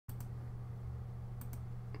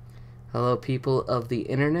Hello people of the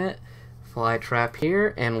internet, Flytrap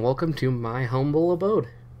here, and welcome to my humble abode.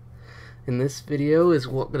 In this video is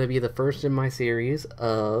going to be the first in my series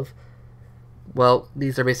of, well,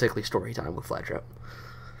 these are basically story time with Flytrap.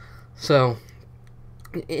 So,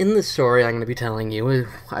 in this story I'm going to be telling you,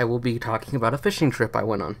 I will be talking about a fishing trip I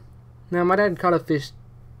went on. Now, my dad caught a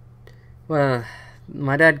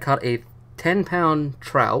 10-pound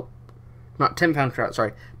trout, not 10-pound trout,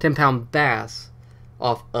 sorry, 10-pound bass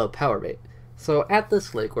off a power bait. So at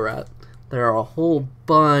this lake we're at, there are a whole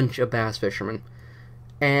bunch of bass fishermen,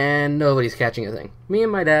 and nobody's catching a thing. Me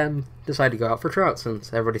and my dad decided to go out for trout.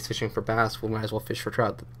 Since everybody's fishing for bass, we might as well fish for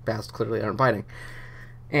trout. The bass clearly aren't biting.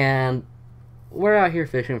 And we're out here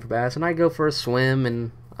fishing for bass, and I go for a swim,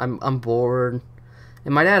 and I'm bored.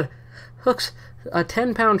 And my dad hooks a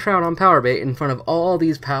 10-pound trout on power bait in front of all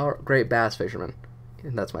these great bass fishermen.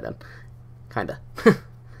 And that's my dad. Kinda.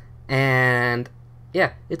 And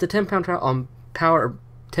yeah, it's a 10-pound trout on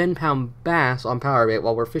 10-pound bass on power bait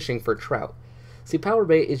while we're fishing for trout. See, power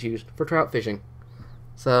bait is used for trout fishing.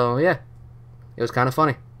 So yeah, it was kind of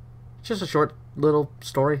funny. Just a short little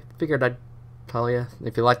story. Figured I'd tell you.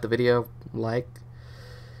 If you liked the video, like.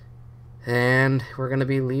 And we're gonna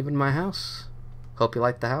be leaving my house. Hope you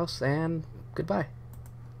liked the house, and goodbye.